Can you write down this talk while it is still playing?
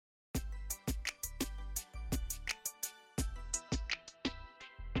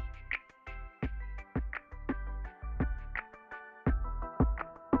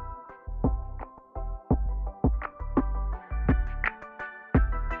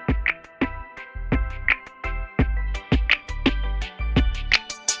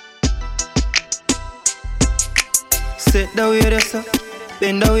Sit down with us up,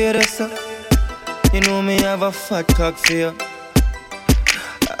 bend down with us up. You know me have a fat cock for you.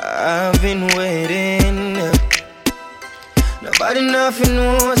 I've been waiting. Nobody nothing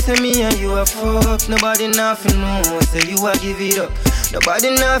knows, say me and you a fuck. Nobody nothing knows, say you a give it up.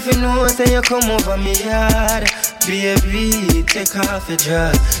 Nobody nothing knows, say you come over me yard. Baby, take off your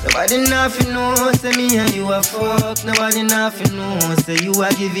dress. Nobody nothing knows, say me and you a fuck. Nobody nothing knows, say you a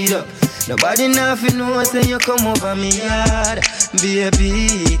give it up. Nobody nothing knows, say you come over me yard.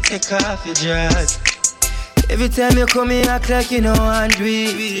 Baby, take off your dress. Every time you come here, act like you know and do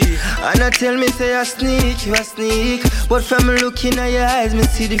it. And I tell me, say you a sneak. But from looking at your eyes, me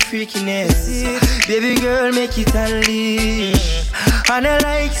see the freakiness. Baby girl, make it unleash. And I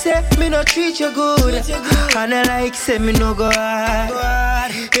like, say, me no treat you good. And I like, say, me no go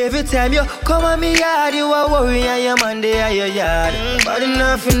hard. Every time you come on me yard, you a worry and your man dey at your yard. Nobody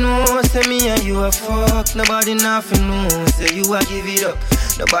nothing knows, say me and you a fuck. Nobody nothing knows, say you a give it up.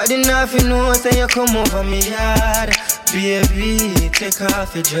 Nobody nothing knows, say you come over me yard. Baby, take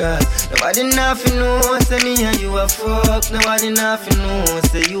off your dress. Nobody nothing knows, say me and you a fuck. Nobody nothing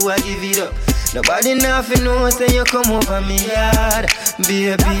knows, say you a give it up. Nobody nothing knows, say you come over me yard.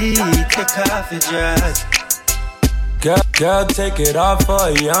 Baby, take off your dress. Girl, take it off for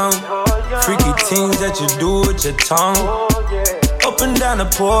a young. Freaky things that you do with your tongue. Up and down the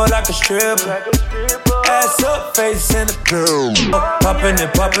pole like a stripper. Ass up, face in the girl. Poppin'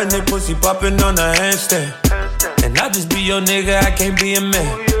 it, pussy poppin' on the handstand. And I just be your nigga, I can't be a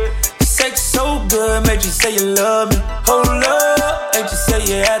man. Sex so good, made you say you love me. Hold up, made you say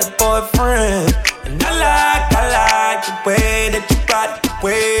you had a boyfriend. And I like the way that you brought, the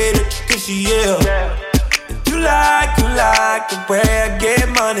way that you kiss you, yeah. And you like the way I get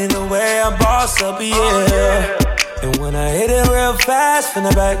money, the way I boss up, yeah. And when I hit it real fast from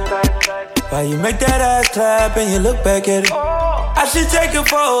the back, why you make that ass clap and you look back at it? I should take a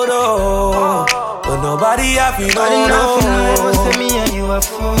photo, but nobody happy, nobody nothing knows, say me and you a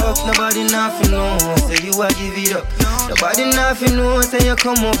fuck. Nobody nothing knows, say you a give it up. Nobody nothing knows, say you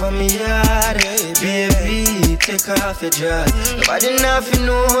come over me yard. Baby, take off your dress. Nobody nothing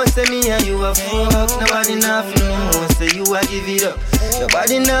knows, say me and you a fuck. Nobody nothing knows, say you a give it up.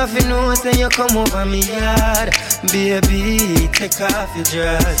 Nobody nothing knows, say you come over me yard. Baby, take off your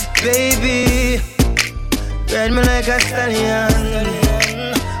dress. Baby, ride me like a stallion.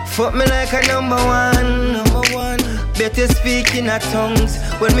 Fuck me like a number one. Better speak in a tongues.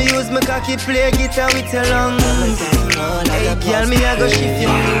 When me use my cocky, play guitar with your lungs. Hey girl, me I go shift you.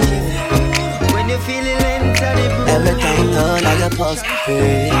 When you feel it, enter the blue. Everything look like a supposed to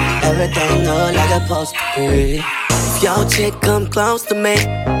be. Everything look like a supposed to be. If your chick come close to me,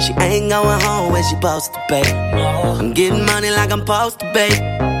 she ain't going home when she supposed to be. I'm getting money like I'm supposed to be.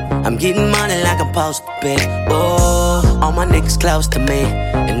 I'm getting money like I'm supposed to be. Oh, all my niggas close to me,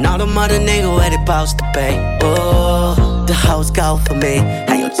 and all the mother niggas where they supposed to be. Oh, the hoes go for me.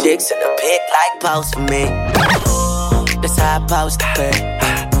 How your chicks in the pic like pose for me. Oh, that's how I supposed to be.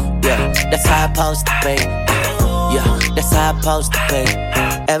 Yeah, that's how I supposed to be. Yeah, that's how I supposed to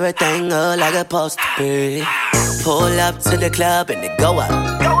be. Everything look like it's supposed to be. Pull up to the club and it go up.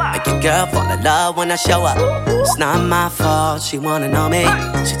 Make your girl fall in love when I show up. It's not my fault, she wanna know me.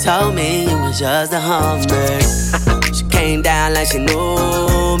 She told me you was just a hummer. She came down like she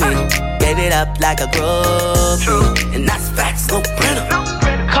knew me. Gave it up like a groupie. And that's facts, no printer.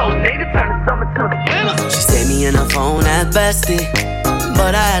 Cold nigga turn the summer to the winter. She saved me in her phone at bestie,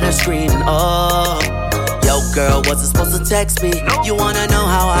 but I had her screaming, oh. Yo girl, wasn't supposed to text me. You wanna know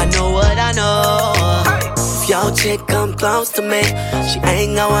how I know what I know. If your chick come close to me, she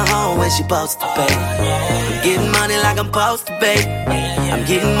ain't going home when she supposed to be. I'm getting money like I'm supposed to be. I'm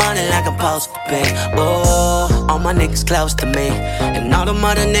getting money like I'm supposed to be. Oh, all my niggas close to me, and all the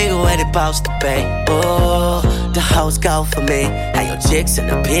mother niggas where they supposed to be. Oh, the hoes go for me. How your chicks in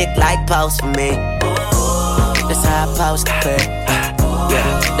the pic like pose for me. Oh, that's how I supposed to be.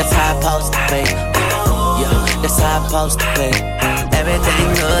 Yeah, that's how I supposed to be. Yeah, that's how I supposed to be.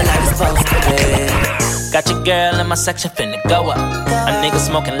 Everything good like it's supposed to be. Got your girl in my section finna go up. A nigga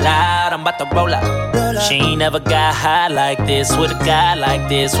smoking loud, I'm about to roll up. She ain't never got high like this with a guy like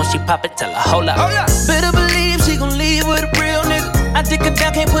this. When she pop it, tell her hold up. Better believe she gon' leave with a real nigga. I dick her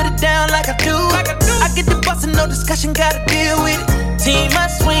down, can't put it down like I do. I get the boss and no discussion, gotta deal with it. Team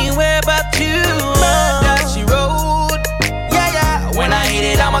must swing, where about you? Murder, she rode. Yeah. When I hit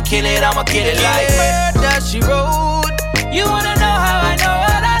it, I'ma kill it like murder, she rode. You wanna know how I know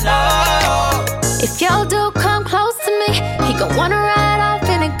what I know? If your dude come close to me, he gon' wanna ride off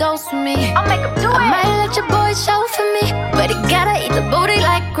and it goes for me. I'll make him do it. I might let your boy show for me, but he gotta eat the booty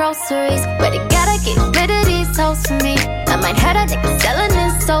like groceries. But he gotta get rid of these toast for me. I might have a nigga selling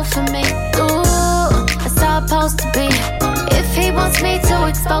his soul for me. Ooh, that's how it's supposed to be. If he wants me to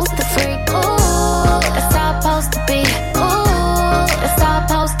expose the freak. Ooh, that's how it's supposed to be. Ooh, that's how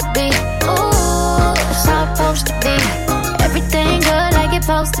it's supposed to be. Ooh, that's how it's supposed to be. Everything good like it's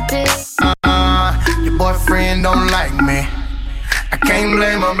supposed to be. Your boyfriend don't like me. I can't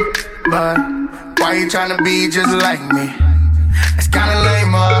blame him, but why you tryna be just like me? It's kinda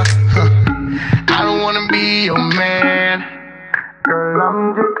lame, I don't wanna be your man. Girl,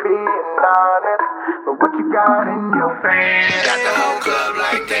 I'm just being honest, but what you got in your pants? Got the whole club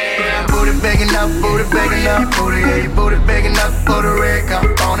like damn. Booty begging up, booty begging up, booty, yeah, your booty begging up for the red cup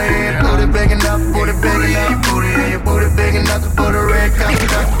on it. Booty begging up, booty begging up, booty, yeah, your booty begging up for the red cup,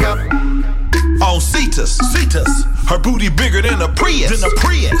 cup. On Cetus, her booty bigger than a Prius.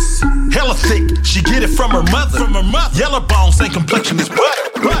 Hella thick, she get it from her mother. Yellow bone, same complexion as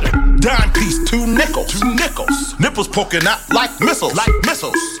butter. Dime piece, 2 nickels. Nipples poking out like missiles.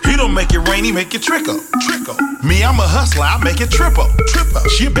 He don't make it rain, he make it trickle. Me, I'm a hustler, I make it triple.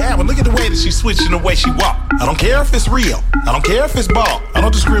 She a bad one, look at the way that she switching the way she walk. I don't care if it's real, I don't care if it's ball. I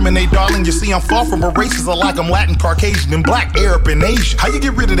don't discriminate, darling, you see I'm far from a racist. I like I'm Latin, Caucasian, and black, Arab, and Asian. How you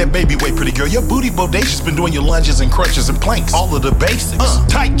get rid of that baby weight, pretty girl? Your booty bodacious, been doing your lunges and crunches and planks. All of the basics.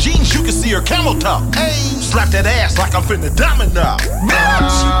 Tight jeans, you can see her camel toe. Hey, slap that ass like I'm finna domino.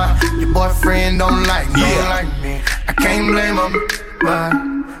 Your boyfriend don't like me. I can't blame him, but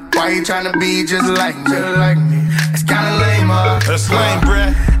why you tryna be just like me? It's kinda lame, That's lame,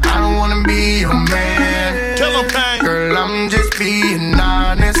 bruh. I don't wanna be your man. Tell him, pain. Girl, I'm just being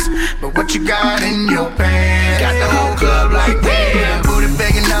honest, but what you got in your pants? Got the whole club like damn. Booty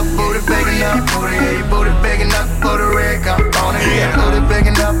begging up, booty begging up, booty, yeah, your booty begging up for the red cup on it. Yeah, booty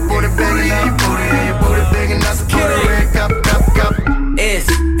begging up, booty begging up, booty, yeah, your booty begging up for the red cup. It's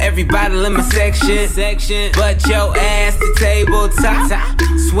everybody in my section, but your ass to tabletop.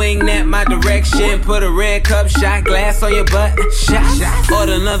 Swing that my direction, put a red cup shot glass on your butt. Shot.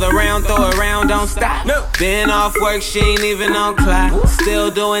 Order another round, throw it around, don't stop. Been off work, she ain't even on clock. Still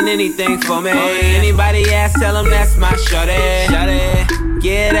doing anything for me. Anybody ask, tell them that's my shorty.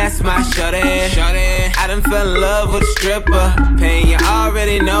 Yeah, that's my shorty. I done fell in love with a stripper. Pain, you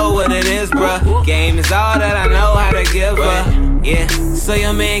already know what it is, bruh. Game is all that I know how to give her. Yeah, so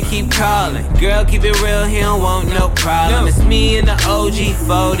your man keep calling. Girl, keep it real, he don't want no problem. It's me and the OG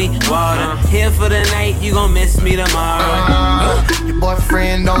 40 water. Here for the night, you gon' miss me tomorrow. Your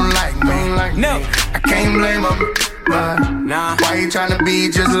boyfriend don't like me. No, I can't blame him, but why you tryna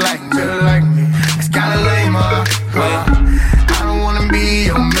be just like me? It's kinda lame, I don't wanna be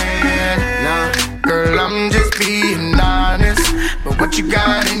your man. Girl, I'm just being honest, but what you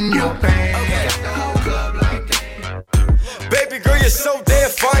got in your pants? Got the whole club like that. Baby girl, you're so damn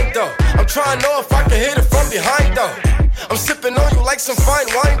fine though. I'm trying to know if I can hit it from behind though. I'm sipping on you like some fine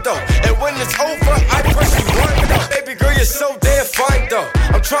wine though. And when it's over, I press rewind though. Baby girl, you're so damn fine though.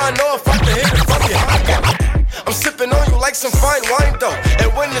 I'm trying to know if I can hit it from behind though. I'm sipping on you like some fine wine though.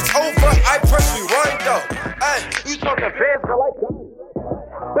 And when it's over, I press rewind though. Hey, you talking fast, I like that.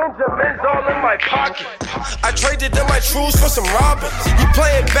 Benjamin's all in my pocket. I traded in my trues for some robbers. You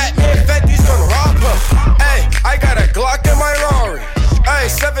playing Batman, Fetty's gonna rob her. Hey, I got a Glock in my Rari. Hey,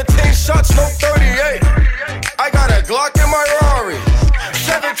 17 shots, no 38. I got a Glock in my Rari.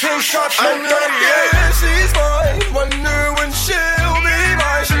 17 shots, no 38. She's mine. Wonder when she'll be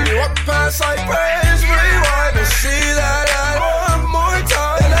mine. She walk past like praise, rewind and see that one more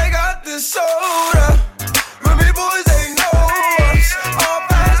time. And I got this soda. Remy boys ain't know us. All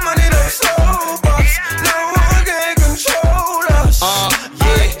fast money, no slow bucks. No one can control us.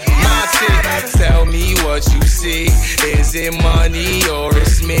 Yeah, my ticket. Tell me what you see. Is it money or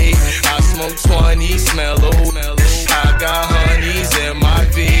it's me? I smoke 20, smell I got honeys in my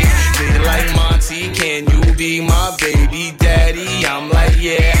V. They like Monty, can you be my baby daddy? I'm like,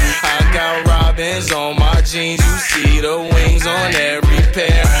 yeah. I got robins on my jeans. You see the wings on every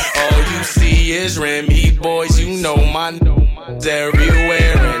pair. All you see is Remy boys. You know my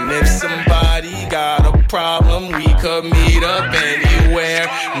everywhere. And if somebody got a problem, we could meet up anywhere.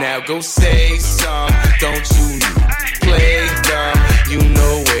 Now go say some. Don't you play dumb? You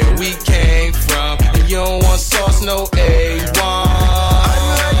know where we came from. You don't want sauce, no A1. I'm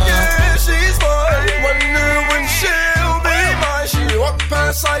like, yeah, she's mine. Wonder when she'll be mine. She walk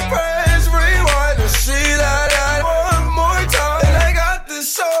past like praise, rewind and see that one more time. And I got this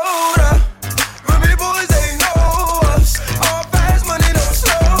soda. Remy boys, they know us. All fast money, no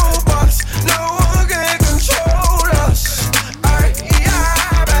slow bucks. No one can control us. Alright,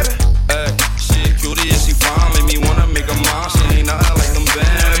 yeah, baby. Hey, she cutie, yeah, she fine. Make me wanna make her mine. She ain't nothing like them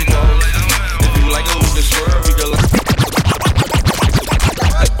bad boys. If you like her, we can swerve.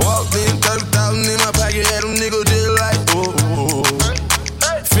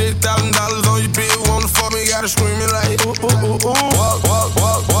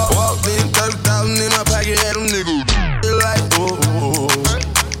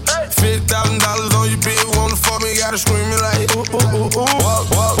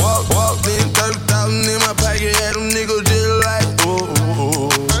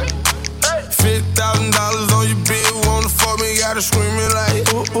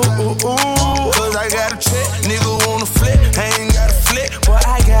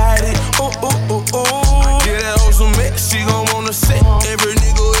 ooh, ooh, ooh, ooh. Get that hoe some mix, she gon' wanna sit. Every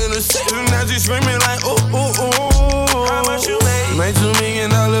nigga in the set, and now she screaming like, ooh, ooh, ooh. How much you made? Made $2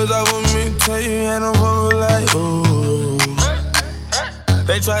 million off of me. Tell you had no phone like, ooh.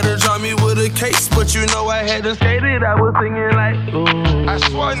 They tried to drop me with a case, but you know I had to skate it. I was singing like, ooh. I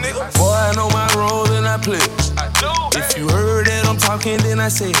swear, nigga. Boy, I know my role and I play it. I do. If you heard that I'm talking, then I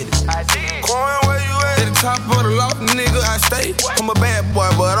said it. I did. Quan, where you at? At the top of the loft, nigga, I stay. I'm a bad boy,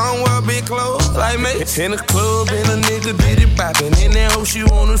 but I don't wear big clothes like me. In the club, and a nigga did it poppin'. In that hoe, she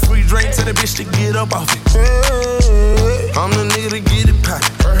want a free drink, tell the bitch to get up off it. Hey, I'm the nigga to get it poppin'.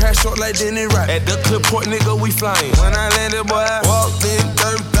 Her hair short like Denny Rock. At the clip port, nigga, we flyin'. When I landed, boy, I walked in,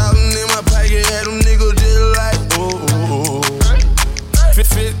 30,000 in my pocket, had them niggas just like, ooh.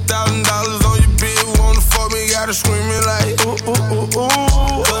 $50,000 on your bill, wanna fuck me, gotta screamin' like, ooh, ooh, ooh,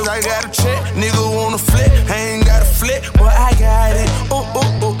 ooh. Cause I got a check, nigga wanna flip, I ain't got a flip, but I got it, ooh,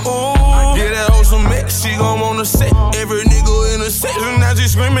 ooh, ooh, ooh. Get that hoe some mix, she gon' wanna sit, every nigga in the set, and now she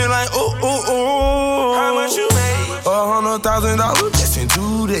screamin' like, ooh, ooh, ooh. How much you made? $100,000 just in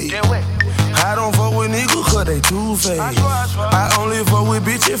 2 days. I don't fuck with niggas cause they two-faced. I only fuck with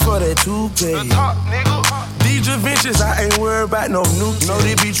bitches for that two-pay. These adventures, I ain't worried about no new. Know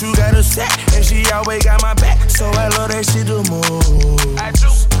this bitch you got a set, and she always got my back. So I love that shit the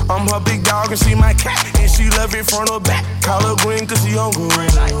most. I'm her big dog and she my cat, and she love it front or back. Call her green cause she on good.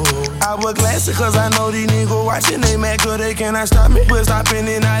 I wear glasses cause I know these niggas watching. They mad cause they cannot stop me, but stopping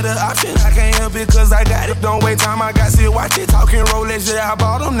it not an option. I can't help it cause I got it. Don't wait time, I got shit, watch it. Talking Rolex, yeah, I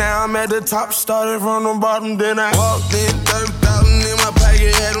bought them. Now I'm at the top, started from the bottom, then I walked in, 30,000 in my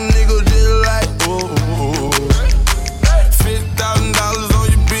pocket, had them niggas just like, ooh. $50,000 on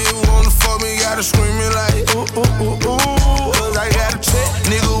your bill, wanna fuck me, gotta screamin' like, ooh, ooh, ooh, ooh. Cause I got a check,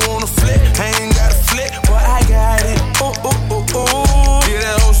 nigga wanna flip, I ain't got a flip, but I got it, ooh, ooh, ooh, ooh. Get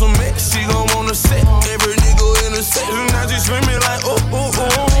that hoe some mix, she gon' wanna sit, every nigga in the set, and now she screamin' like, ooh, ooh,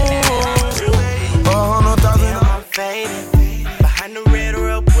 ooh. $100,000. I'm faded, behind the red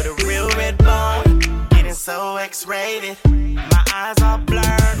rope with a real red bone, getting so X-rated. My eyes are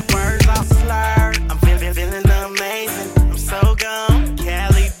blurred, words are slurred. I'm feeling amazing. I'm so gone,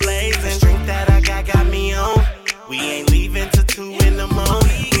 Cali blazing. Drink that I got me on. We ain't leaving till 2 in the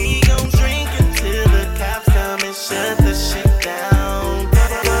morning. We gon' drink until the cops come and shut the shit down.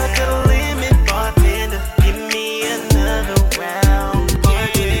 Go to the limit, bartender, give me another round.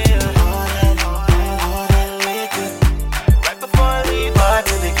 Yeah, all that liquor. Right before I leave,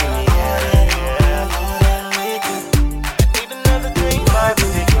 bartender, give me all that liquor. I need another drink,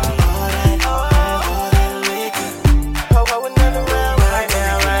 bartender, give me all that liquor. Oh, another round right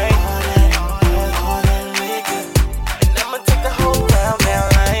now, right? All that liquor. And I'ma take the whole round now,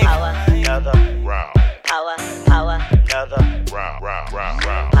 like another round. Power, another round.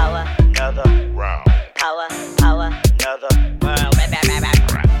 Power, another round. Power, another round.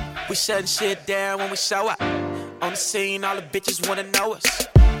 We shutting shit down when we show up. On the scene, all the bitches wanna know us.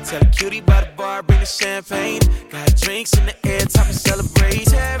 Tell a cutie by the bar, bring the champagne. Got drinks in the air, time to celebrate.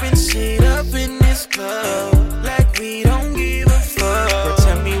 Tearing shit up in this club, like we don't give a fuck. Girl,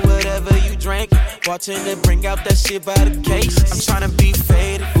 tell me whatever you drank. Bartender, bring out that shit by the case. I'm tryna be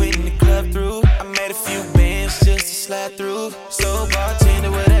faded when the club through. I made a few bands just to slide through. So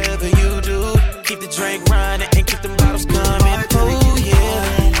bartender, whatever you do, keep the drink running and keep them bottles coming. Oh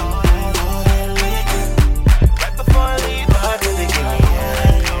yeah. Right before I leave, bartender, give me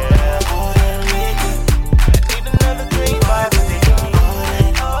all that liquor. I need another drink, bartender, give me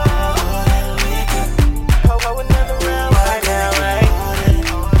all that liquor. Oh, another round right now, right?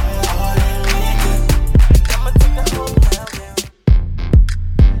 All that liquor. And I'ma take the whole round now.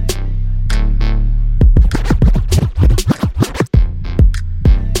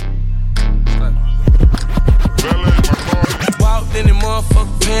 Walked in the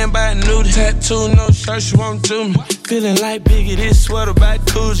motherfucker pan by a nudie. Tattoo, no shirt, she won't do me. Feeling like Biggie, this sweater by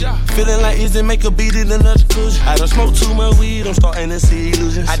Coogee. Feeling like Izzy, make a beat in another jacuzzi. I done smoke too much weed, I'm starting to see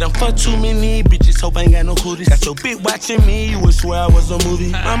illusions. I done fuck too many bitches, hope I ain't got no cooties. Got your bitch watching me, you would swear I was a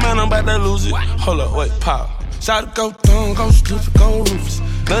movie. My man, I'm about to lose it. Hold up, wait, pause. Shout go dumb, go stupid, go ruthless.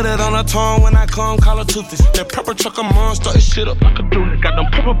 Love that on her tongue when I come, call her toothless. That purple truck I'm on, start this shit up like a doodle. Got them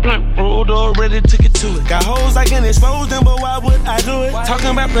purple blunt rolled up, ready to get to it. Got hoes I can expose them, but why would I do it?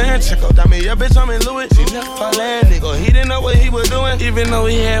 Talking about playing check out, me, your bitch, I'm in Louis. She left her last nigga, he didn't know what he was doing. Even though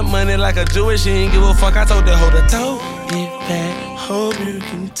he had money like a Jewish, he ain't give a fuck. I told that hoe to throw it back. Hope you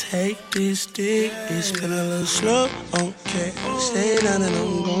can take this dick. It's been a little slow, okay. Stay down and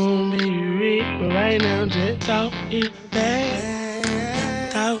I'm gon' be rich. But right now, just talk it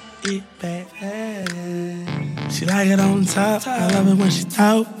back. Talk it back. She like it on top. I love it when she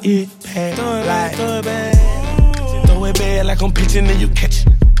talk it back. back. Throw it back. Throw it back like I'm pitching and you catch it.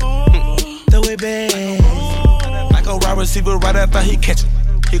 Throw it back. Like a wide receiver right after he catch it.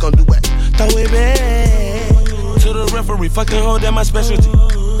 He gon' do what? Throw it back. To the referee, fucking hold that my specialty.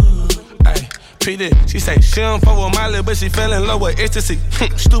 Ay, P.D. She say she don't fuck with Miley, but she fell in love with ecstasy.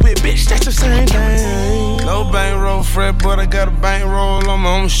 Stupid bitch, that's the same thing. No bankroll, fret, but I got a bankroll on me.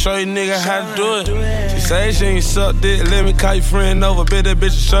 I'ma show you nigga how to do it. She say she ain't suck dick, let me call your friend over. Bit that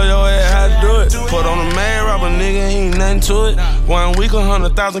bitch and show your ass how to do it. Put on a man robber, nigga, ain't nothing to it. 1 week,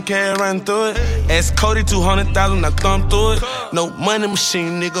 100,000 cash running through it. Ask Cody 200,000, I thumb through it. No money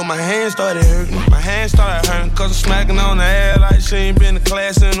machine, nigga, my hands started hurting. My hands started hurting, cause I'm smacking on the ass like she ain't been to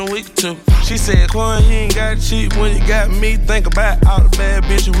class in a week or two. She said, Quan, you ain't got cheap when you got me. Think about all the bad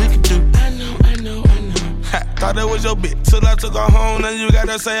bitches we could do. I know. Thought that was your bitch till I took her home. Now you got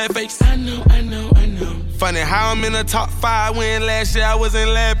that sad face. I know. Funny how I'm in the top 5 when last year I was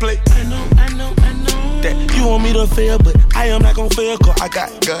in last place. I know. That you want me to fail, but I am not gon' fail, cause I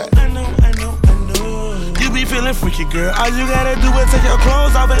got God. I know. You be feeling freaky, girl. All you gotta do is take your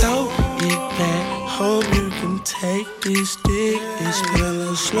clothes off and throw it back. Hope you can take this dick. It's been a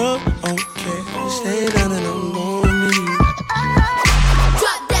little slow, okay. Stay down and I'm gon' need.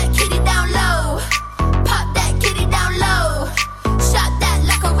 Drop that kitty down low. Pop that kitty down low. Shot that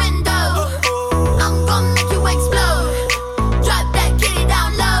like a window. I'm gon' make you explode. Drop that kitty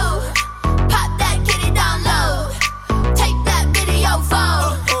down low. Pop that kitty down low. Take that video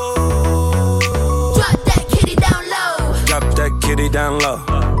phone. Drop that kitty down low. Drop that kitty down low.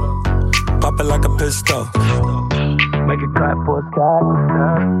 Pop it like a pistol. Make it clap for a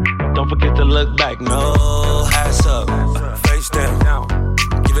sky. Don't forget to look back, no. Ass up, face down.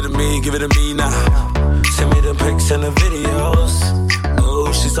 Give it to me now. Send me the pics and the videos.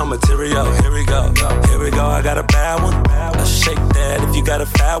 Oh, she's on material. Here we go. I got a bad one. Let's shake that if you got a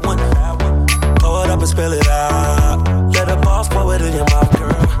fat one. Pour it up and spill it out. Let the boss pour it in your mouth,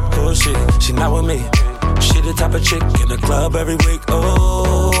 girl. Oh, she not with me. She the type of chick in the club every week.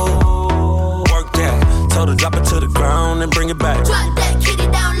 Oh, work that. Told her drop it to the ground and bring it back. Drop that kitty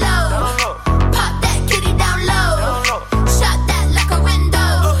down low. Pop that kitty down low. Shot that like a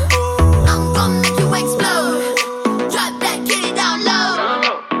window. I'm gon' make you explode. Drop that kitty down low.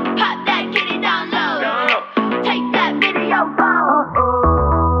 Pop that kitty down low. Take that video phone.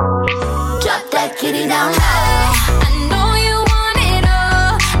 Drop that kitty down low.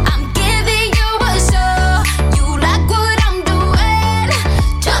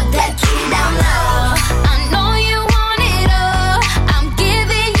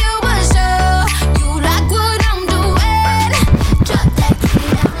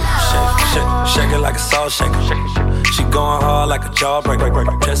 Like a salt shaker. She going hard like a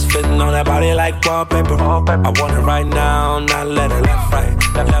jawbreaker. Just fitting on that body like wallpaper. I want it right now, not let it left,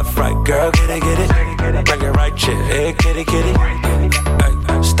 right. Girl, get it. Bring it right, chick. Hey, kitty.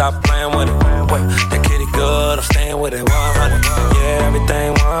 Hey, stop playing with it. That kitty good, I'm staying with it 100. Yeah,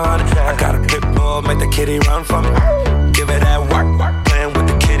 everything 100. I got a pit bull, make the kitty run from me. Give it that work. Playing with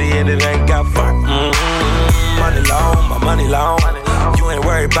the kitty and it ain't got fun. Money long, my money long. You ain't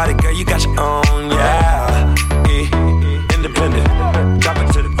worried about it, girl, you got your own, yeah. Independent. Drop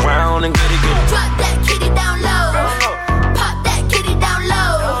it to the ground and get it. Drop that kitty down low. Pop that kitty down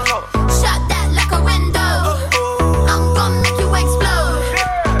low. Shot that like a window. I'm gon' make you explode.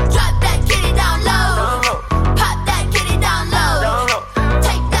 Drop that kitty down low. Pop that kitty down low.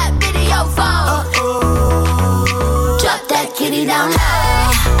 Take that video phone. Drop that kitty down low.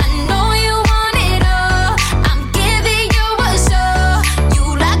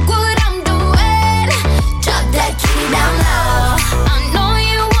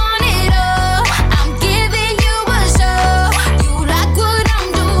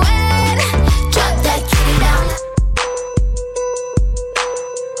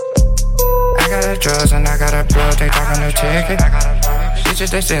 Drugs and I got a bill, they talking the ticket. Bitches,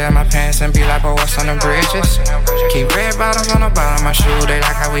 they stare at my pants and be like, but what's on the bridges? Keep red bottoms on the bottom of my shoe, they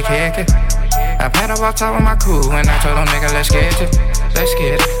like how we kick it. I paddle up top with my crew and I told them, nigga, let's get it. Let's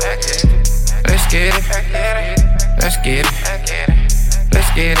get it. Let's get it. Let's get it. Let's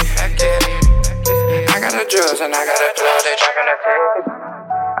get it. I got the drugs and I got a bill, they talking the ticket.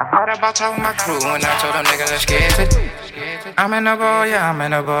 I paddle up top with my crew and I told them, nigga, let's get it. I'm in the bowl, yeah, I'm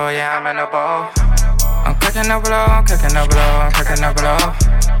in the bowl, yeah, I'm in the bowl. I'm cooking the blow, I'm cooking the blow, I'm cooking the blow.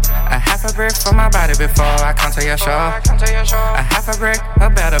 A half a brick for my body before I come to your show. A half a brick, a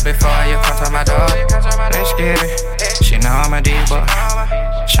better before you come to my door. Let's get it. She know I'm a diva.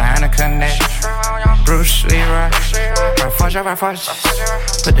 Trying to connect. Bruce Leroy. Right forge.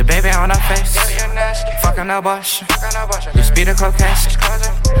 Put the baby on her face. Fucking the bush. You speed a cocaine.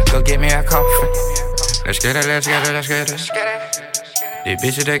 Go get me a coffin. Let's get it, let's get it, let's get it. These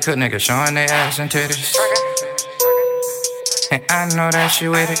bitches, they cook niggas showing their ass and titties. And I know that she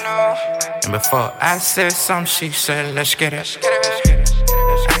with it. And before I said something, she said, let's get it. I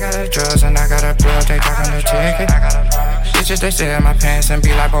got the drugs and I got a blood, they talking the ticket. Bitches, they stay in my pants and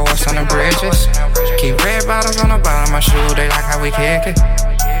be like, boy, what's on the bridges? Keep red bottles on the bottom of my shoe, they like how we kick it.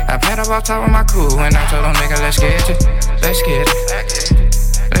 I paddle up top with my crew and I told them, nigga, let's get it. Let's get it.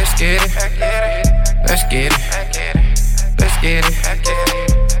 Let's get it. Let's get it. Let's get it.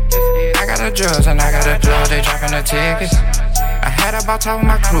 I got the drugs and I got the blood, they dropping the tickets. I had about top with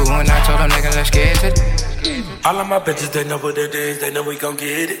my crew and I told them, nigga, let's get it. All of my bitches, they know what it is, they know we gon'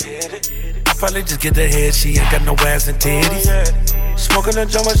 get it. I probably just get the head, she ain't got no ass and titties. Smoking the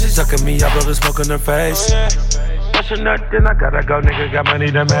joint while she sucking me, I blow the smoke in her face. What's your nut, then I gotta go, nigga, got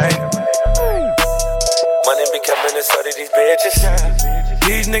money to make. Money be coming and so did these bitches.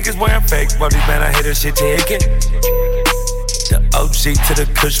 These niggas wearing fake, but these man, I hit her shit ticking. The OG to the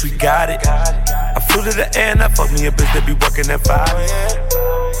kush, we got it. I flew to the air and I fucked me a bitch that be working at 5.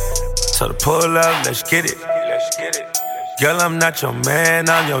 So to pull up, let's get it. Girl, I'm not your man,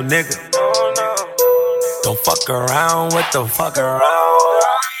 I'm your nigga. Don't fuck around with the fuck around. I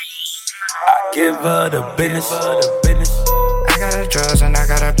give her the business. I got the drugs and I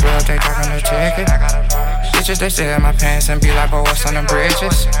got a blood, they talking the ticket. Bitches, they stay in my pants and be like, boy, what's on the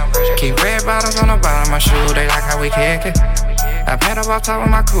bridges? Keep red bottles on the bottom of my shoe, they like how we kick it. I paddle up top with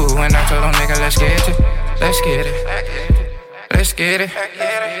my crew and I told them, nigga, let's get it. Let's get it. Let's get it.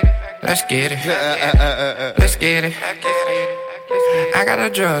 Let's get it. Let's get it. I got the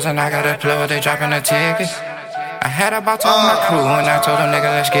drugs and I got the plug, they dropping the tickets. I had about told my crew and I told them, nigga,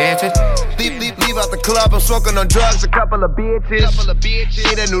 let's get it. Leave out the club, I'm smoking on drugs, a couple of bitches.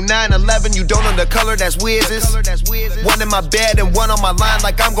 Get a new 911, you don't know the color, that's Wiz's. One in my bed and one on my line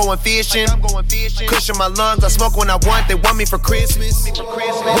like I'm going fishing. Cushion my lungs, I smoke when I want, they want me for Christmas.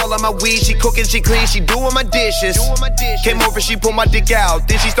 Roll on my weed, she cooking, she clean, she doing my dishes. Came over, she pulled my dick out,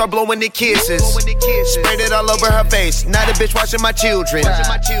 then she start blowing the kisses. Sprayed it all over her face, now the bitch watching my children.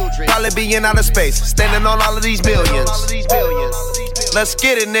 Probably be in outer space, standing on all of these billions. Let's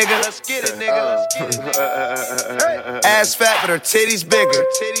get it, nigga. Ass fat, but her titties bigger.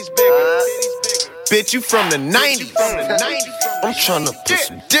 Bitch, you from the 90s. I'm tryna put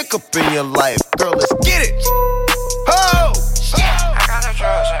some dick up in your life. Girl, let's get it. Oh! I got the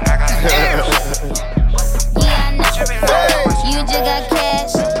drugs and I got the Yeah, I know. You just got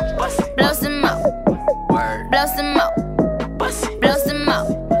cash. Blow some out. Blow some out. Blow some out.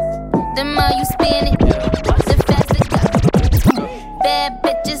 The more you spend it, the faster it go. Bad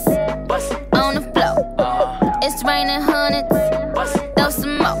bitches on the floor. It's raining hundreds. Throw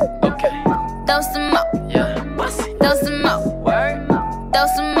some more. Throw some more. Throw some more. Throw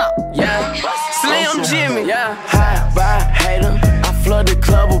some more. Yeah. Slim Jimmy. Yeah. High by hater. I flood the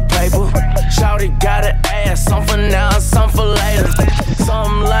club with paper. Shawty got an ass. Some for now, some for later.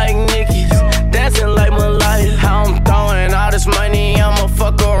 Something like Nicki's. Dancing like Minaj. How I'm throwing all this money. I'ma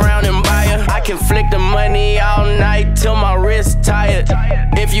fuck around and buy her. I can flick the money all night till my wrist tired.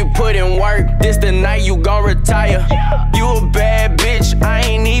 If you put in work, this the night you gon' retire. You a bad bitch, I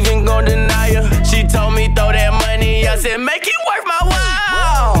ain't even gon' deny her. She told me throw that money, I said make it worth my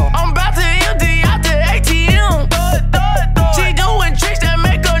while. I'm about to empty out the ATM. She doing tricks that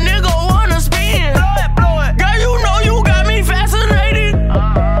make a nigga wanna spin. Girl, you know you got me fascinated.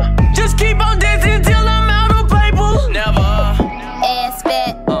 Just keep on dancing till I'm out of paper. Never. Ass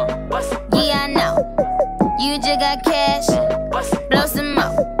fat. Yeah, I know. You just got cash. Blow some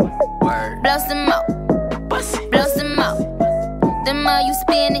out. Blow some out. Blow some out. The more you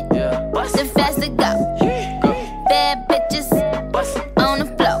spend it, the faster it go. Bad bitches on the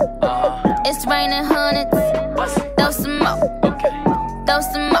floor. It's raining hundreds. Throw some out. Throw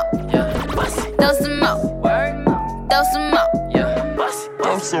some out. Throw some out. Throw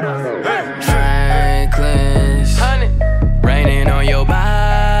some out. Franklin's raining on your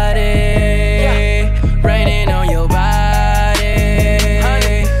body. Raining on your body.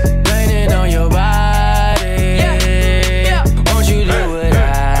 Raining on your body. Won't you do what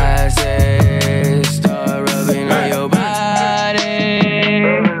I say? Start rubbing on your body.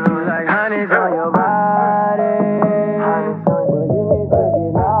 Like honey's on your body.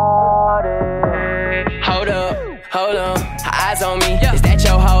 Hold up, hold on. Her eyes on me. Is that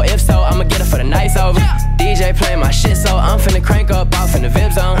your hoe? If so, I'ma get her for the night's over. DJ playing my shit, so I'm finna crank up off in the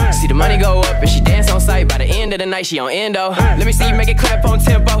VIP zone. See the money go up and she dance on sight. By the end of the night, she on endo. Let me see you make it clap on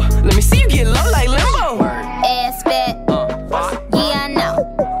tempo. Let me see you get low like limbo. Ass fat. Yeah, I know.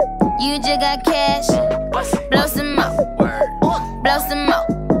 You just got cash. Blow some out. Blow some out.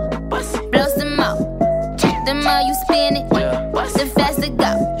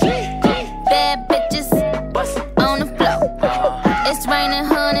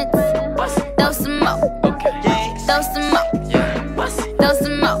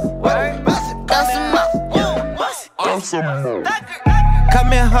 some more.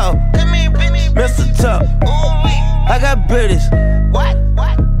 Come here, ho. Mistletoe. I got bitches. What?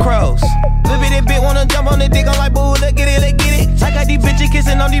 Crows. Little bitty bitch wanna jump on the dick. I'm like, boo, let's get it. I got these bitches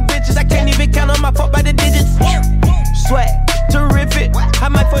kissing on these bitches. I can't even count on my fuck by the digits. Swag, terrific. I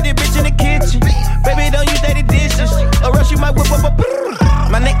might fuck this bitch in the kitchen. Baby, don't use dirty dishes. Or else you might whip up a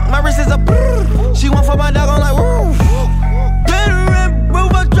my neck, my wrist is a she want for my dog, I'm like, woo. Better and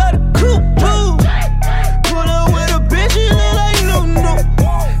move, I try to coop, too. Pull up with a bitch, you look like no.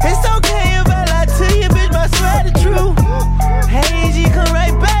 It's okay if I lie to you, bitch, my swear the truth. Hey, G, come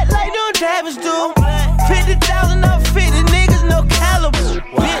right back like no damage do. 50,000 off 50 niggas, no caliber.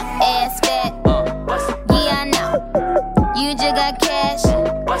 Ass fat, yeah, I know. You just got cash.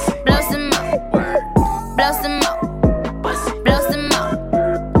 Blow some more. Blow some more. Blow some more.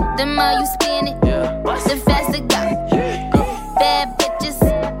 The more you spin it, the faster go. Bad bitches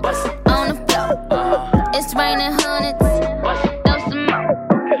on the floor. It's raining hundreds. Throw some more.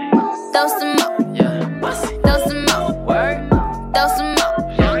 Throw some more. Throw some more. Throw some more.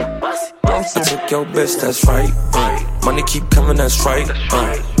 I took your bitch, that's right. Money keep coming, that's right.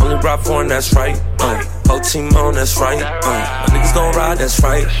 Only ride foreign, that's right. Whole team on, that's right. My niggas gon' ride, that's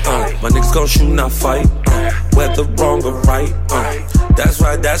right. My niggas gon' shoot, not fight. Whether wrong or right. That's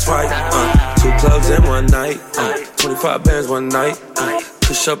right. 2 clubs in one night. 25 bands one night.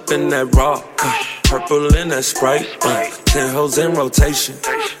 Push up in that raw. Purple in that Sprite. 10 hoes in rotation.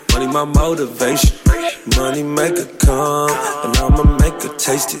 Money my motivation. Money make her come, and I'ma make her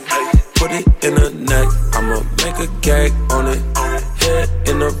taste it. Put it in her neck, I'ma make a gag on it. Head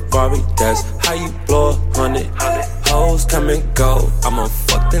in the Barbie, that's how you blow 100. Hoes come and go, I'ma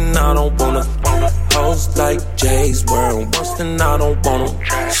fuck then I don't wanna. Hoes like J's wearing worse than I don't want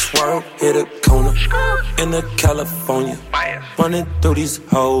them. Swerve, hit a corner, in the California. Running through these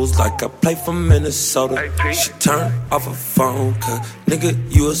hoes like I play for Minnesota. She turn off her phone, cause nigga,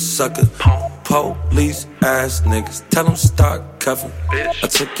 you a sucker. Police ass niggas, tell them start cuffing. I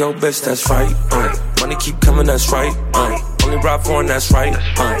took your bitch, that's right. Money keep coming, that's right. Only ride foreign, that's right.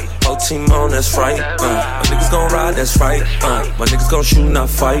 Whole team on, that's right. My niggas gon' ride, that's right. My niggas gon' shoot, not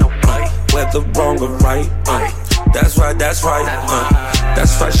fight. Whether wrong or right. That's right. That's why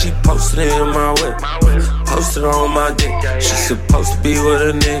she posted it in my whip. Posted on my dick. She supposed to be with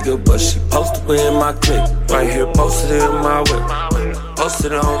a nigga, but she posted it in my clip. Right here, posted it in my whip.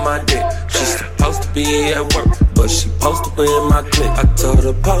 Posted it on my dick. She supposed to be at work, but she posted it in my clip. I told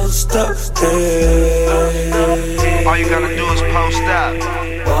her post up, hey. All you gotta do is post up.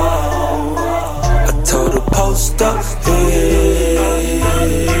 I told her post up, hey.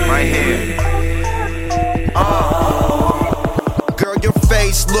 Right here. Girl, your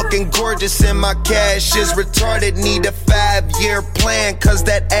face looking gorgeous and my cash is retarded. Need a 5-year plan, cause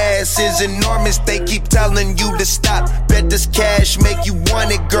that ass is enormous. They keep telling you to stop. Bet this cash make you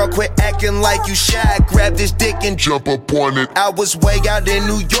want it. Girl, quit acting like you shy. Grab this dick and jump up on it. I was way out in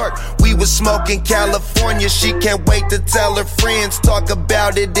New York, we was smoking California. She can't wait to tell her friends, talk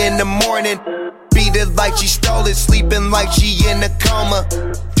about it in the morning. Beat it like she stole it, sleeping like she in a coma.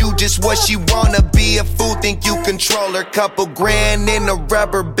 Do just what she wanna, be a fool, think you control her. Couple grand in a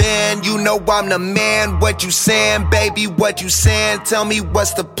rubber band, you know I'm the man. What you saying, baby, what you saying? Tell me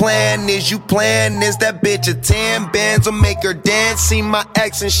what's the plan, is you plan? Is that bitch a 10 bands will make her dance? See my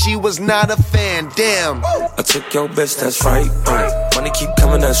ex and she was not a fan, damn. I took your bitch, that's right. Money keep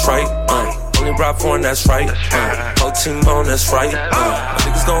coming, that's right. Only ride foreign, that's right. Whole team on, that's right. My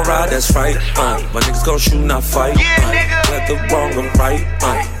niggas gon' ride, that's right. My niggas gon' shoot, not fight. Whether wrong or right.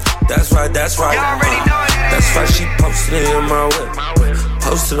 That's right. That's why she posted it in my whip.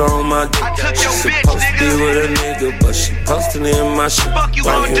 Posted on my dick. She supposed to be with a nigga, but she posted it in my shit.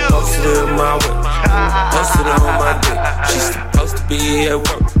 Right here, posted it in my whip. Posted it on my dick. She supposed to be at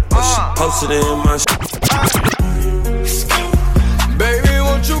work, but she posted it in my shit. Baby,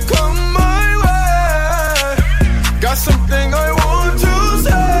 won't you come my way? Got something I want to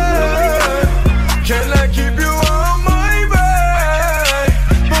say. Can I keep you on my way?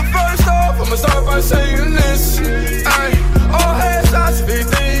 But first off, I'ma start by saying this. All headshots, if you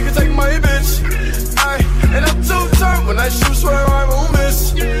think you can take my bitch. And I'm too turned when I shoot, swear I won't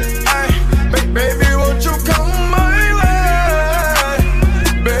miss. Baby, won't you come my way?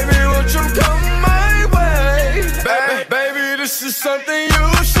 Baby, won't you come my way? Baby, this is something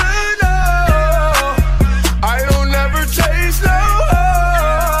you should know. I don't ever chase no.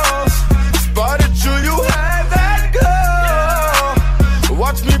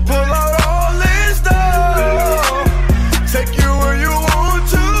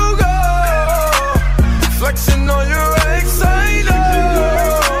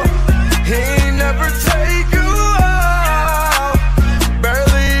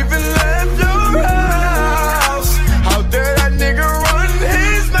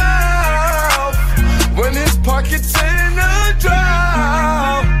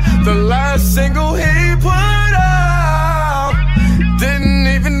 The last single he put out didn't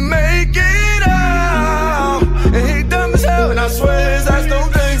even make it out. And he dumb as hell, and I swear his ass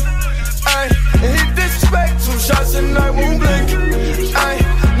don't blink. And he disrespect 2 shots and I won't blink.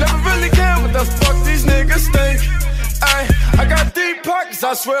 Never really care what the fuck these niggas think. I got deep pockets,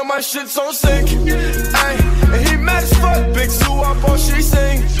 I swear my shit's on sync. And he mad as fuck, big Sue up all she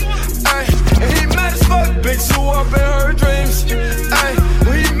sing. And he mad as fuck, big Sue up in her dreams.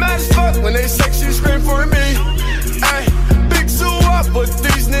 When he mad as fuck, when they sexy scream for me. Big Sue up, but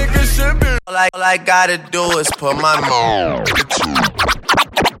these niggas should be. All I gotta do is put my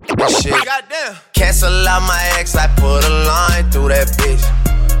shit. Goddamn. Cancel out my ex, I put a line through that bitch.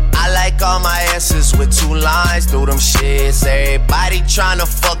 I like all my S's with 2 lines through them shits. Everybody tryna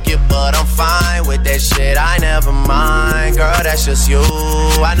fuck you, but I'm fine with that shit. I never mind, girl, that's just you.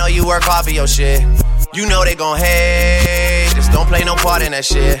 I know you work hard for your shit. You know they gon' hate, just don't play no part in that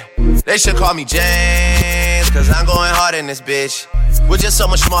shit. They should call me James, cause I'm going hard in this bitch. We're just so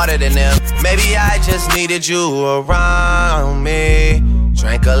much smarter than them. Maybe I just needed you around me.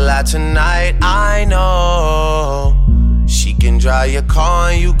 Drank a lot tonight, I know. She can drive your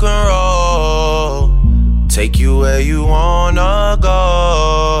car and you can roll. Take you where you wanna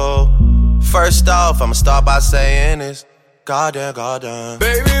go. First off, I'ma start by saying this. Goddamn, goddamn.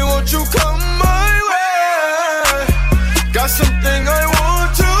 Baby, won't you come my way? Got something I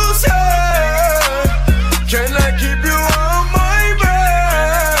want to say. Can I keep you on my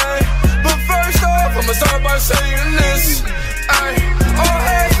way? But first off, I'ma start by saying this. All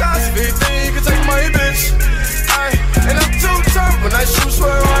hands last 15, you can take my bitch. And I'm too tough when I shoot,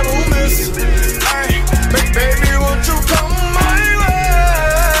 swear I won't miss. Baby, won't you come my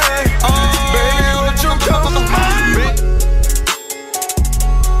way? Baby, won't you come my way?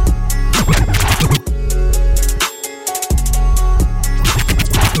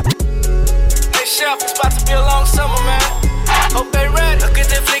 Hey, Chef, it's about to be a long summer, man. Hope they ready. Look at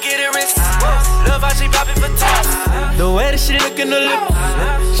the flick of the wrist. Love how she poppin' for tops. The way that she look in the lip.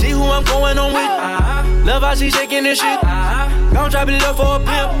 She who I'm going on with. Love how she shaking this shit. Gon' drop it low for a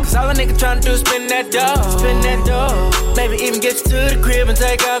pimp. Cause all a nigga tryna do is spin that dough. Spin that dough. Maybe even get you to the crib and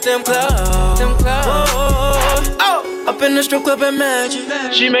take out them clothes. Them clothes. Oh. Up in the strip club and magic.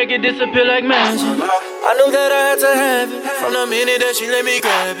 She make it disappear like magic. I knew that I had to have it. From the minute that she let me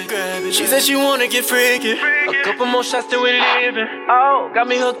grab it. She said she wanna get freaky. A couple more shots till we leaving. Oh, got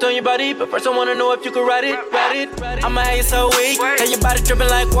me hooked on your body. But first I wanna know if you can ride it. I'ma have you so weak. Have your body dripping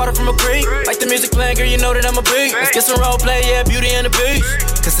like water from a creek. Like the music playing, girl, you know that I'm a beat. Let's get some role play, yeah, Beauty and the Beast.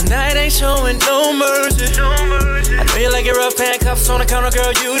 Cause tonight ain't showing no mercy. I know you like your rough handcuffs on the counter,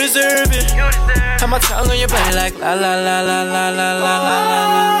 girl, you deserve it. Have my tongue on your body like la la la la la la la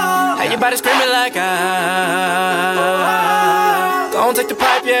la. Have your body screaming like Gon' take the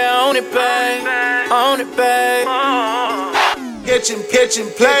pipe, yeah, own it, babe. Own it, babe. Catch him,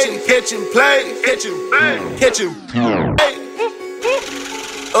 play, catch him, play, catch him, catch him. Hey.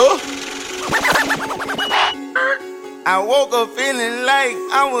 Oh. I woke up feeling like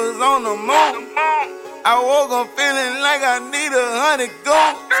I was on the moon. I woke up feeling like I need 100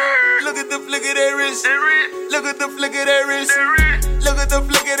 gold. Look at the flick of that wrist. Look at the flick of that wrist. Look at the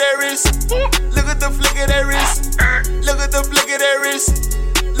flick of that wrist. Look at the flick of that wrist. Look at the flick of that wrist.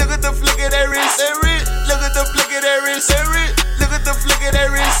 Look at the flick of that wrist. Look at the flick of that wrist. Look at the flick of that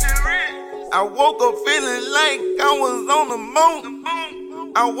wrist. I woke up feeling like I was on the moon.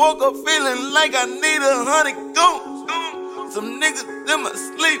 I woke up feeling like I need 100 gold. Some niggas in my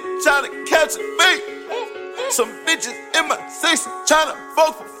sleep tryna catch a bait. Some bitches in my sex tryna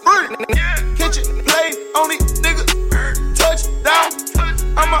fuck for free. Kitchen play on these niggas. Touchdown.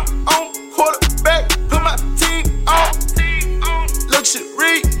 I'm my own quarterback. Put my team on.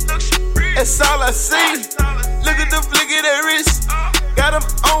 Luxury. That's all I see. Look at the flick of that wrist. Got them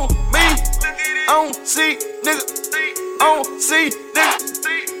on me. On C, nigga. On C,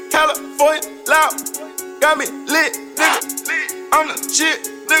 nigga. California loud. Got me lit, nigga. I'm the shit,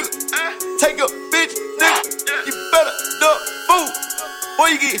 nigga. Take your bitch, nigga. You better duck food, or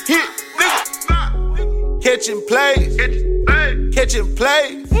you get hit, nigga. Catch and play, catch and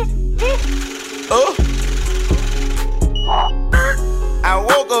play. Oh. I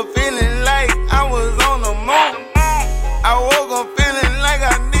woke up feeling like I was on the moon. I woke up feeling like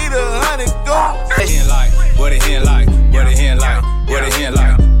I need 100 gold. What it hen like? What it hen like? What it hen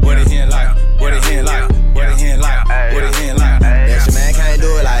like? What it hen like? What it hen like? What it hen like? What it hen like? That your man can't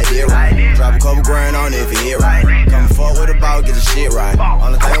do it like this, right? Drop a couple grand on it if he hit right. Come fuck with the ball, get the shit right.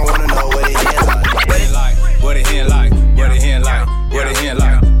 Only thing I wanna know what it hen like. What it like? What it hen like? What it hen like? What it hen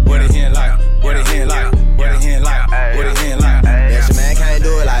like? What it hen like? What it hen like? What it hen like? What it hen like? That your man can't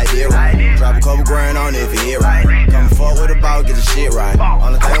do it like this, shit right.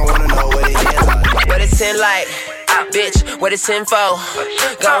 Only thing I wanna know what it is like. What it's in like? Bitch, what it's in for?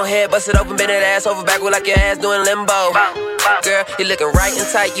 Go ahead, bust it open, bend that ass over backward like your ass doing limbo. Girl, you looking right and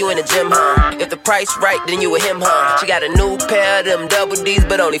tight, you in the gym, huh? If the price right, then you with him, huh? She got a new pair of them double D's,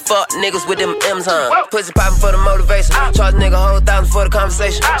 but only fuck niggas with them M's, huh? Pussy poppin' for the motivation, charge a nigga whole $1,000 for the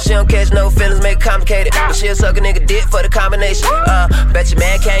conversation. She don't catch no feelings, make it complicated, but she'll suck a nigga dick for the combination. Bet your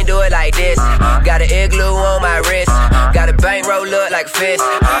man can't do it like this. Got an igloo on my wrist, got a bankroll look like a fist,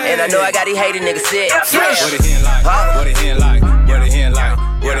 and I know I got these hating niggas sick. What it hen like? What it hen like? What it hen like?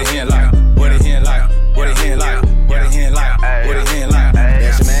 What it hen like? What it hen like? What it hen like? What it hen like? What it hen like?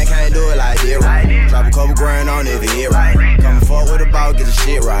 That your man can't do it like this, right? Drop a couple grand on it if it hit right. Come fuck with the ball, get the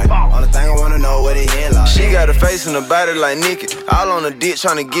shit right. Only thing I wanna know what it hit like. She got a face and a body like Nicki. All on the dick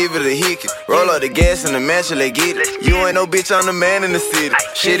tryna give it a hickey. Roll up the gas in the mansion, they get it. You ain't no bitch, I'm the man in the city.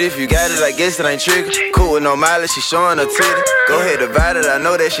 Shit, if you got it, I guess it ain't tricky. Cool with no mileage, she showing her titty. Go ahead, divide it, I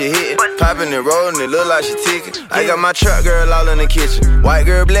know that she hitting. Popping and rolling, it look like she ticking. I got my truck girl all in the kitchen. White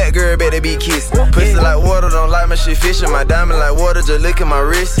girl, black girl, better be kissing. Pussy like water, don't like my shit fishing. My diamond like water, just look at my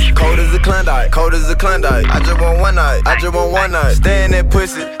wrist. Cold as a Klondike, cold as a Klondike. I just want one night, I just want one night. Stay in that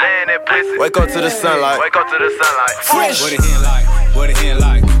pussy, wake up to the sunlight. Wake up to the sunlight. Fresh. What it hen like? What it hen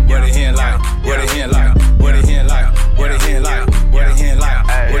like? What it hen like? What it hen like? What it hen like? What it hen like? What it hen like?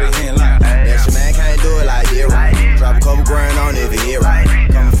 What it hen like? That your man can't do it like this, right? Drop a couple grand on it if it hit right.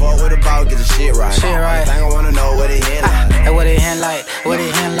 Come fuck with the ball, get the shit right. Only thing I wanna know what it hit like. Hey, what it hand like? What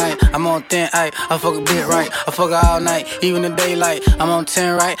it hand like? I'm on 10, ay. I fuck a bit right. I fuck her all night, even in daylight. I'm on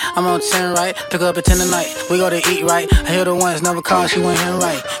 10 right. I'm on 10 right. Pick up at 10 tonight. We go to eat right. I hear the ones never call, she went in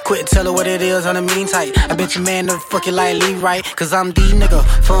right. Quit tell her what it is on the mean tight. I bet your man never fuck you like leave right. Cause I'm the nigga,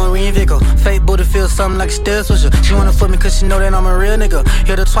 phone ring vehicle. Fake booty feel something like a still switcher. She wanna fuck me cause she know that I'm a real nigga.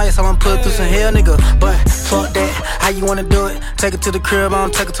 Hit her twice, I'ma put through some hell, nigga. But fuck that, how you wanna do it? Take it to the crib, I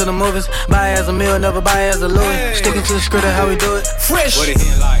don't take it to the movies. Buy as a meal, never buy as a Louis. Sticking to the script of how we do it. Fresh. What it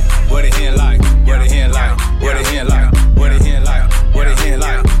hen like? What it hen like? What it hen like? What it hen like? What it hen like? What it hen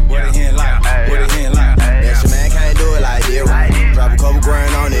like? What it hen like? What it hen like? That your man can't do it like this, right? Drop a couple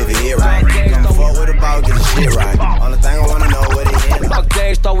grand on it if it hit right. Come fuck with the ball, get the shit right. Only thing I wanna know what it hit like. Fuck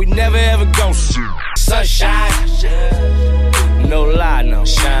days, thought we never ever gon' see sunshine. No lie, no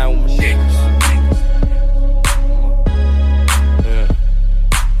shine with niggas.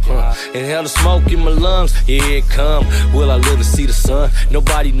 Inhale the smoke in my lungs, here it come. Will I live to see the sun?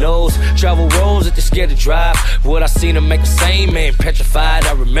 Nobody knows. Travel roads that they scared to drive. What I seen them make the same man petrified.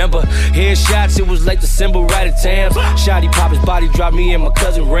 I remember headshots, it was late December, right at Tams. Shotty pop his body, dropped me and my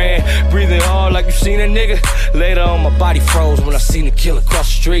cousin ran. Breathing hard like you seen a nigga. Later on my body froze when I seen the killer cross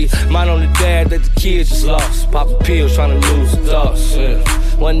the street. Mine on the dad that the kids just lost. Popping pills, trying to lose the thoughts.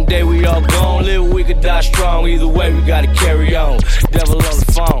 One day we all gone, live we could die strong. Either way we gotta carry on. Devil on the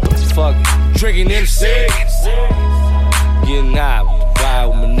phone, fuck it. Drinking them cigs, getting high, ride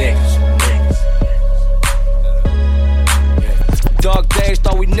with my niggas. Dark days,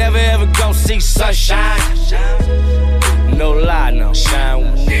 thought we never ever gon' see sunshine. No lie, no shine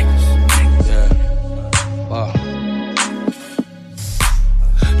with my niggas. Yeah.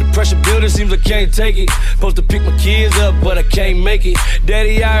 The pressure building seems I can't take it. Supposed to pick my kids up, but I can't make it.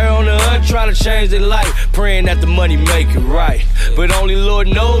 Daddy out here on the hunt trying to change their life, praying that the money make it right. But only Lord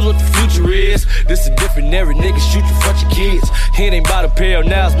knows what the future is. This a different era, niggas shoot you front your kids. It ain't about a pair,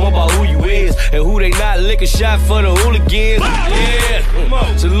 now it's more about who you is and who they not. Lick a shot for the hooligans. Yeah,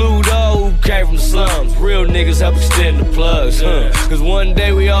 salute all who came from the slums. Real niggas help extend the plugs. Cause one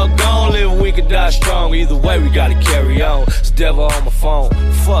day we all gone, live we could die strong. Either way we gotta carry on. It's devil on my phone,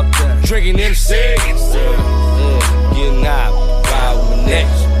 fuck that. Drinking them cigs, getting high, ride with my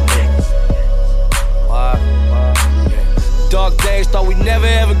niggas. Dark days, thought we never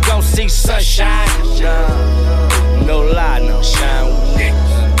ever gon' see sunshine. No lie, no shine with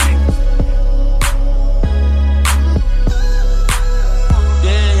niggas.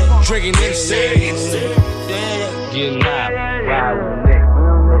 Yeah, drinking them cigs, getting high, ride with niggas.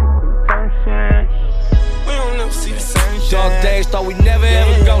 We don't never see the sunshine. Dark days, thought we never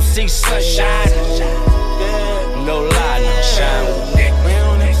ever gon' see sunshine. No lie, no shine with niggas. We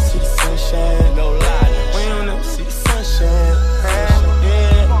don't never see the sunshine. No lie, no we don't never see the sunshine.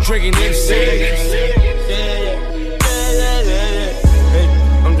 Drinking them cigs.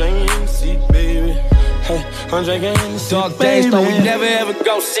 I'm drinking Hennessy, baby. Hey, I'm drinking Hennessy, dark days, thought we never ever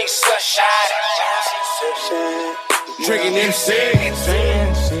go see sunshine. Drinking them cigs.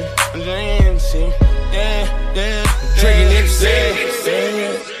 I'm drinking Hennessy. Yeah, yeah. Drinking them cigs.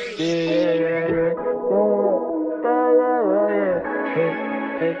 Yeah, yeah, yeah.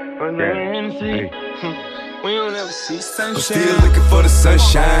 On the Hennessy. We don't ever see sunshine. I'm still looking for the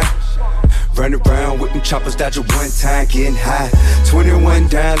sunshine. Run around with them choppers, dodge it one time, getting high. 21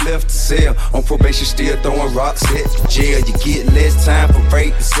 down, left to sell. On probation, still throwing rocks, hit the jail. You get less time for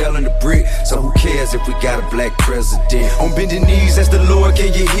rape and selling the brick. So who cares if we got a black president? On bending knees, that's the Lord,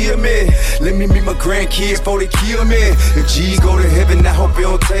 can you hear me? Let me meet my grandkids before they kill me. If G's go to heaven, I hope it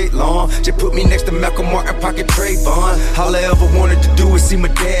don't take long. Just put me next to Malcolm Martin, pocket Trayvon. All I ever wanted to do is see my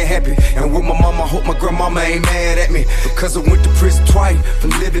dad happy. And with my mama, I hope my grandmama ain't mad at me. Because I went to prison twice for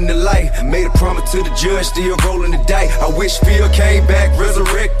living the life. Made a promise to the judge, still rolling the dice. I wish Phil came back,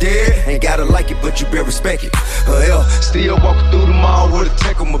 resurrected. Ain't gotta like it, but you better respect it. Hell, still walking through the mall with a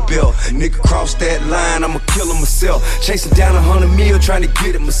tech on my belt. Nigga cross that line, I'ma kill him myself. Chasing down 100 mil, trying to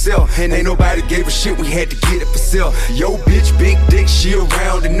get it myself. And ain't nobody gave a shit, we had to get it for sale. Yo, bitch, big dick, she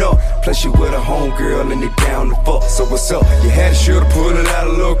around enough. Plus you with a homegirl and they down to fuck. So what's up? You had to sure to pull it out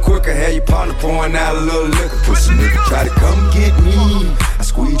a little quicker. Had your partner pouring out a little liquor. Pussy nigga try to come get me. I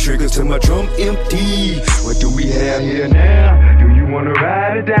squeeze triggers till my drum empty. What do we have here now? Do you wanna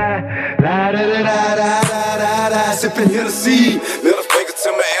ride or die? La da da da da da da da. Sipping Hennessy, middle finger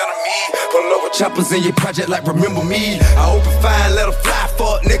to my enemy. Pull over choppers in your project like remember me. I open fire, let her fly,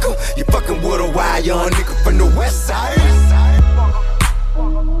 fuck nigga. You fucking with a wild young nigga from the west side.